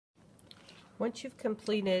Once you've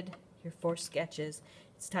completed your 4 sketches,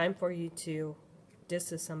 it's time for you to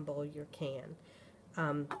disassemble your can.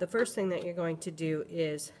 The first thing that you're going to do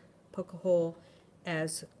is poke a hole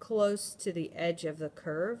as close to the edge of the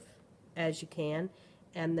curve as you can,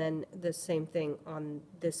 and then the same thing on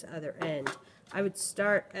this other end. I would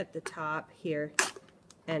start at the top here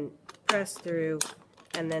and press through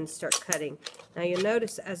and then start cutting. Now you'll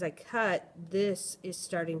notice as I cut, this is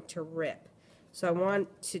starting to rip. So I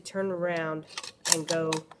want to turn around and go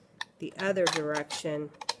the other direction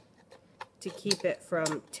to keep it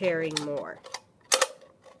from tearing more.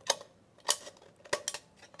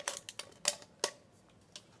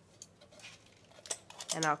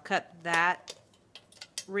 And I'll cut that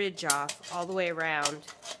ridge off all the way around,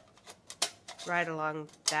 right along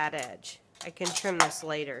that edge. I can trim this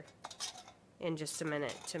later in just a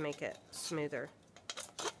minute to make it smoother.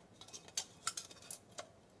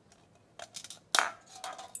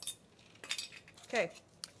 Okay,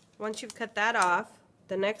 once you've cut that off,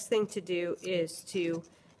 the next thing to do is to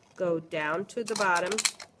go down to the bottom,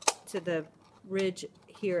 to the ridge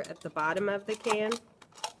here at the bottom of the can,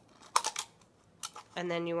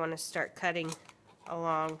 and then you want to start cutting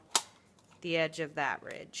along the edge of that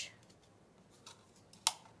ridge.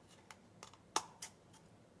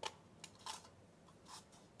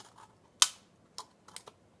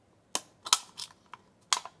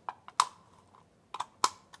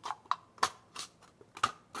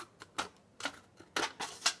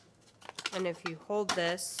 And if you hold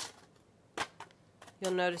this,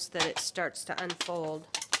 you'll notice that it starts to unfold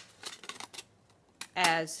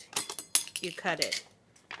as you cut it.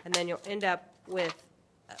 And then you'll end up with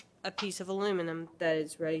a piece of aluminum that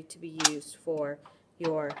is ready to be used for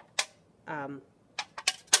your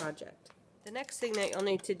project. The next thing that you'll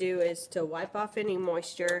need to do is to wipe off any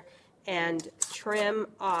moisture and trim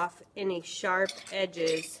off any sharp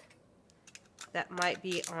edges that might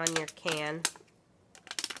be on your can,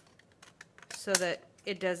 so that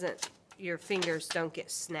it doesn't, your fingers don't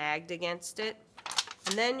get snagged against it.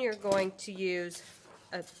 And then you're going to use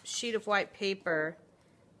a sheet of white paper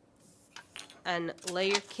and lay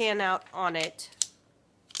your can out on it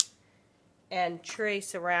and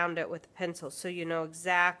trace around it with a pencil so you know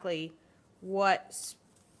exactly what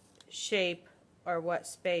shape or what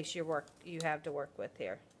space you have to work with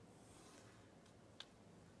here.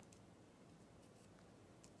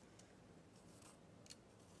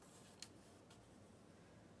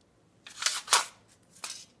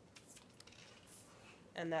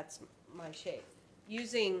 And that's my shape.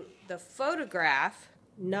 Using the photograph,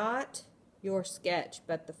 not your sketch,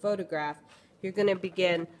 but the photograph, you're going to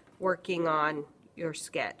begin working on your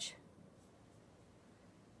sketch.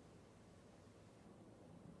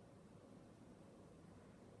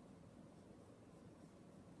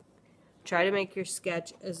 Try to make your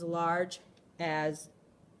sketch as large as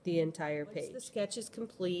the entire page. Once the sketch is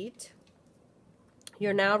complete,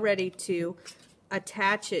 you're now ready to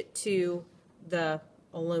attach it to the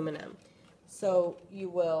aluminum. So you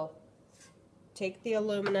will take the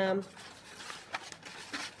aluminum,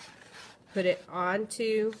 put it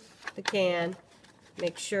onto the can,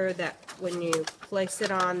 make sure that when you place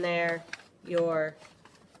it on there, you're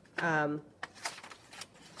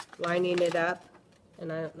lining it up.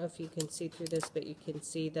 And I don't know if you can see through this, but you can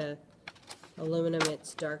see the aluminum,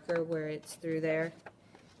 it's darker where it's through there.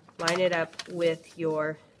 Line it up with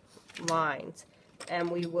your lines,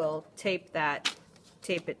 and we will tape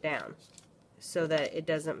it down so that it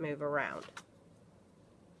doesn't move around.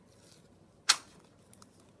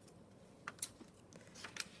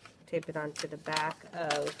 Tape it onto the back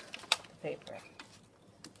of the paper.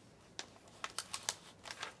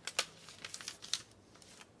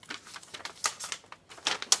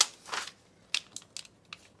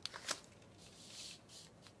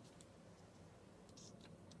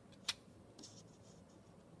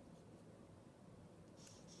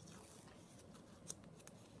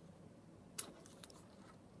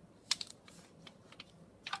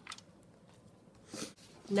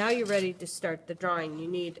 Now you're ready to start the drawing. You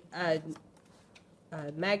need a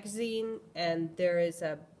magazine, and there is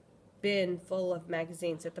a bin full of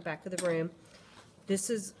magazines at the back of the room. This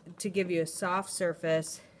is to give you a soft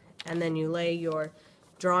surface, and then you lay your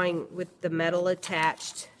drawing with the metal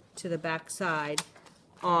attached to the back side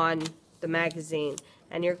on the magazine.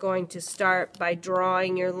 And you're going to start by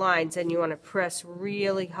drawing your lines, and you want to press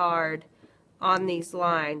really hard on these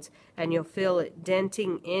lines, and you'll feel it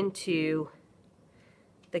denting into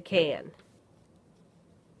the can.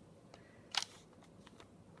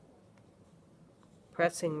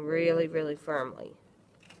 Pressing really, really firmly.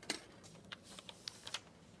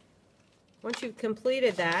 Once you've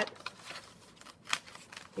completed that,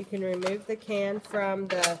 You can remove the can from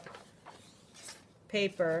the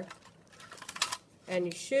paper, and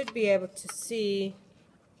you should be able to see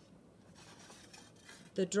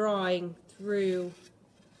the drawing through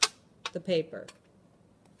the paper.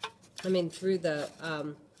 Through the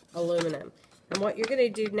aluminum. And what you're going to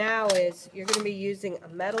do now is you're going to be using a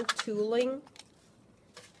metal tooling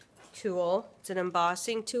tool. It's an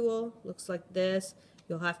embossing tool. Looks like this.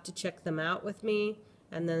 You'll have to check them out with me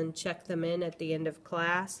and then check them in at the end of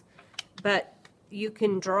class. But you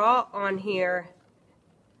can draw on here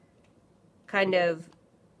kind of,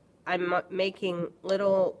 I'm making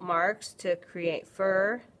little marks to create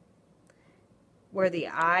fur. Where the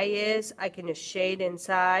eye is, I can just shade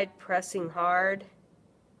inside, pressing hard.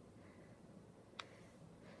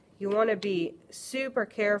 You want to be super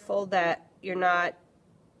careful that you're not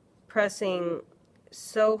pressing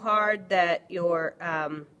so hard that you're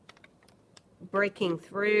breaking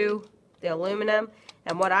through the aluminum.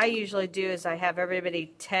 And what I usually do is I have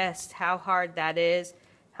everybody test how hard that is,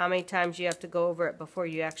 how many times you have to go over it before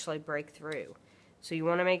you actually break through. So you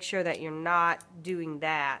want to make sure that you're not doing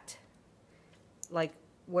that like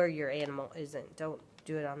where your animal isn't. Don't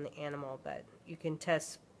do it on the animal, but you can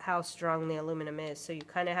test how strong the aluminum is so you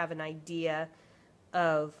kind of have an idea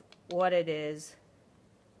of what it is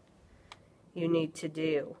you need to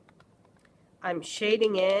do. I'm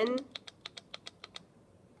shading in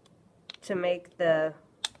to make the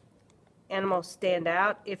animal stand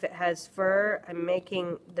out. If it has fur, I'm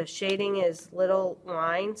making the shading is little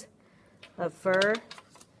lines of fur,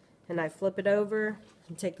 and I flip it over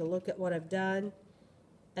and take a look at what I've done,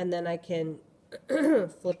 and then I can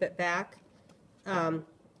flip it back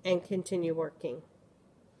and continue working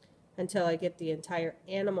until I get the entire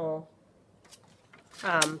animal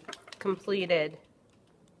completed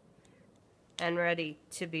and ready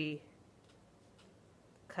to be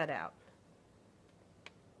cut out.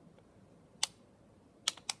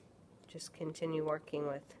 Just continue working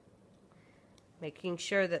with making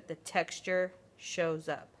sure that the texture shows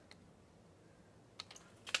up.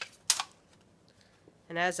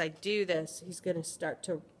 And as I do this, he's going to start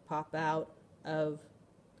to pop out of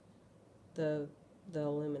the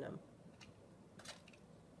aluminum.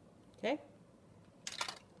 Okay?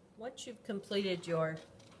 Once you've completed your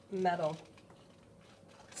metal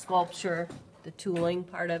sculpture, the tooling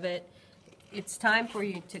part of it, it's time for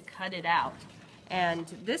you to cut it out. And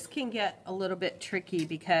this can get a little bit tricky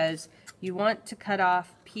because you want to cut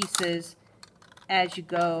off pieces as you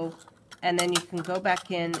go, and then you can go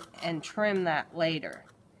back in and trim that later.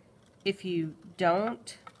 If you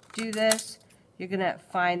don't do this, you're going to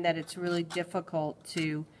find that it's really difficult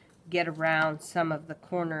to get around some of the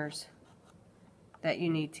corners that you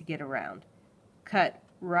need to get around. Cut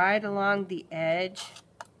right along the edge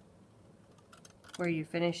where you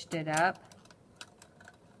finished it up,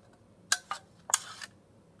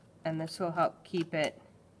 and this will help keep it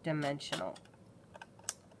dimensional.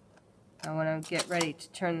 Now when I get ready to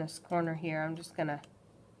turn this corner here, I'm just going to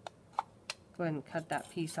go ahead and cut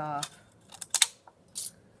that piece off.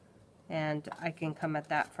 And I can come at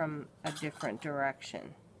that from a different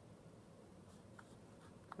direction,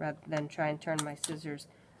 rather than try and turn my scissors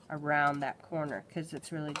around that corner, because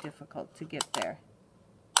it's really difficult to get there.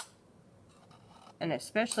 And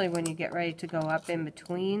especially when you get ready to go up in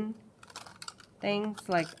between things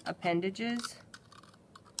like appendages,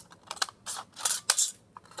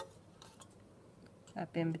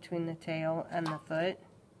 up in between the tail and the foot.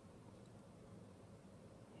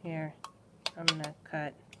 Here, I'm going to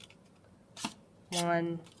cut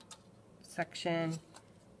one section,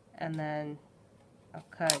 and then I'll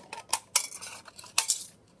cut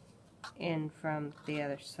in from the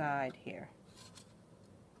other side here.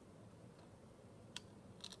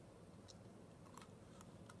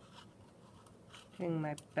 Doing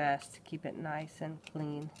my best to keep it nice and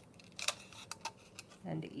clean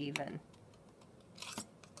and even.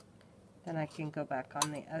 Then I can go back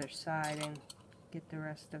on the other side and get the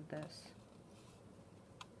rest of this.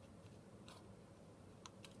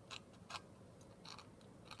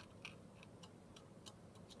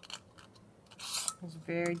 It's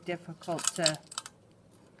very difficult to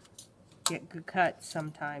get good cuts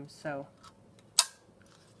sometimes, so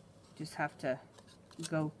just have to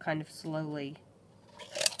go kind of slowly,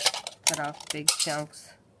 cut off big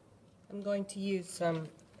chunks. I'm going to use some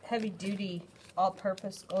heavy-duty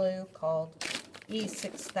all-purpose glue called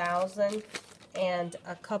E6000 and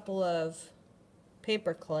a couple of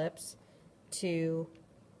paper clips to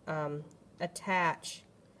attach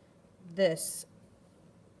this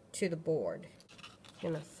to the board. I'm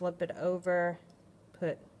going to flip it over,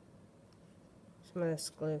 put some of this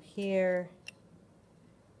glue here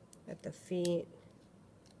at the feet,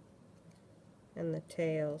 and the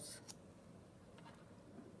tails.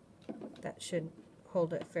 That should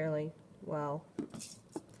hold it fairly well.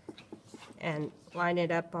 And line it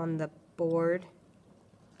up on the board.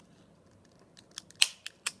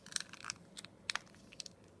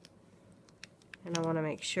 And I want to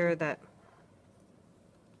make sure that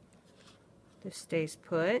this stays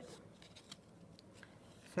put.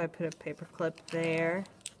 So I put a paper clip there.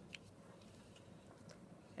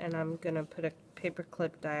 And I'm going to put a paper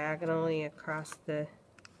clip diagonally across the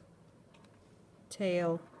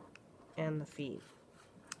tail and the feet.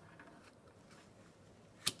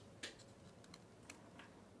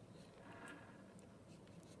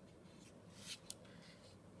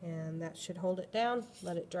 And that should hold it down.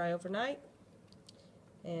 Let it dry overnight.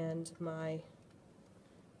 And my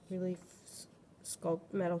relief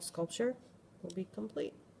metal sculpture will be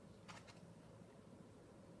complete.